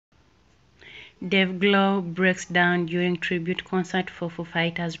Dave Glow breaks down during tribute concert for Foo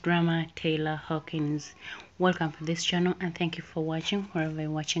Fighters drummer Taylor Hawkins. Welcome to this channel and thank you for watching wherever you're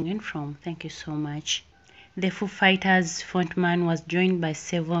watching in from. Thank you so much. The Foo Fighters frontman was joined by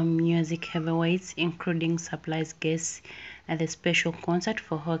several music heavyweights, including surprise guests at the special concert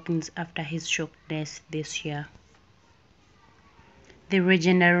for Hawkins after his shock death this year. The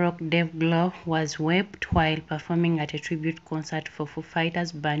legendary rock Dave Glow was wept while performing at a tribute concert for Foo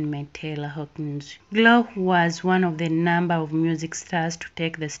Fighters bandmate Taylor Hawkins. Glow was one of the number of music stars to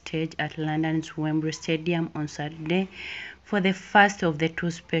take the stage at London's Wembley Stadium on Saturday for the first of the two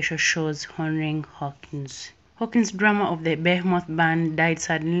special shows honoring Hawkins. Hawkins, drummer of the Behemoth band, died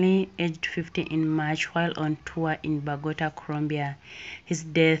suddenly, aged 50 in March while on tour in Bogota, Colombia. His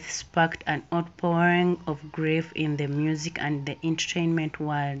death sparked an outpouring of grief in the music and the entertainment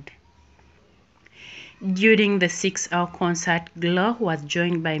world. During the 6-hour concert, Glow was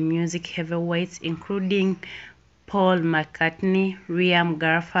joined by music heavyweights including Paul McCartney, Liam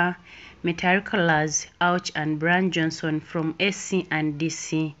Gallagher, Metallica's Ouch and Brian Johnson from AC and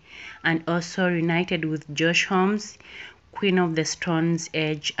DC, and also reunited with Josh Homme, Queen of the Stone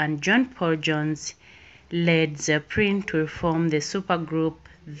Age, and John Paul Jones, Led Zeppelin, to form the supergroup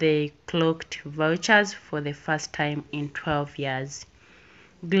They Clocked Vultures for the first time in 12 years.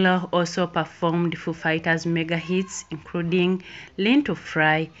 Glow also performed Foo Fighters mega hits including Learn to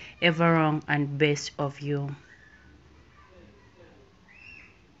Fly, Ever Wrong, and Best of You.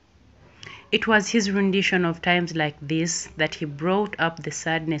 It was his rendition of Times Like This that he brought up the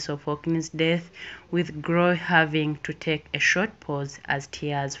sadness of Hawkins' death, with Grohl having to take a short pause as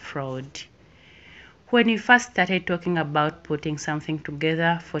tears flowed. When we first started talking about putting something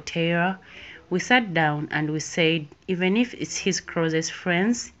together for Taylor, we sat down and we said, even if it's his closest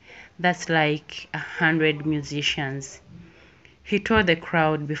friends, that's like 100 musicians. He told the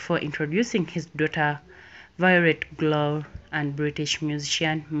crowd before introducing his daughter Violet Glow and British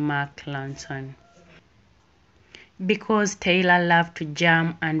musician Mark Ronson. Because Taylor loved to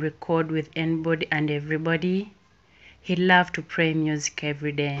jam and record with anybody and everybody, he loved to play music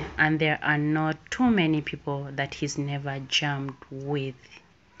every day, and there are not too many people that he's never jammed with.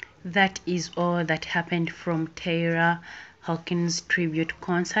 That is all that happened from Taylorhawkins tribute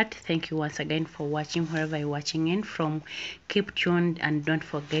concert. Thank you once again for watching wherever you're watching in from. Keep tuned and don't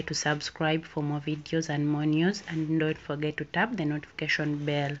forget to subscribe for more videos and more news, and don't forget to tap the notification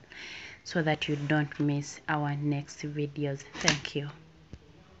bell so that you don't miss our next videos. Thank you.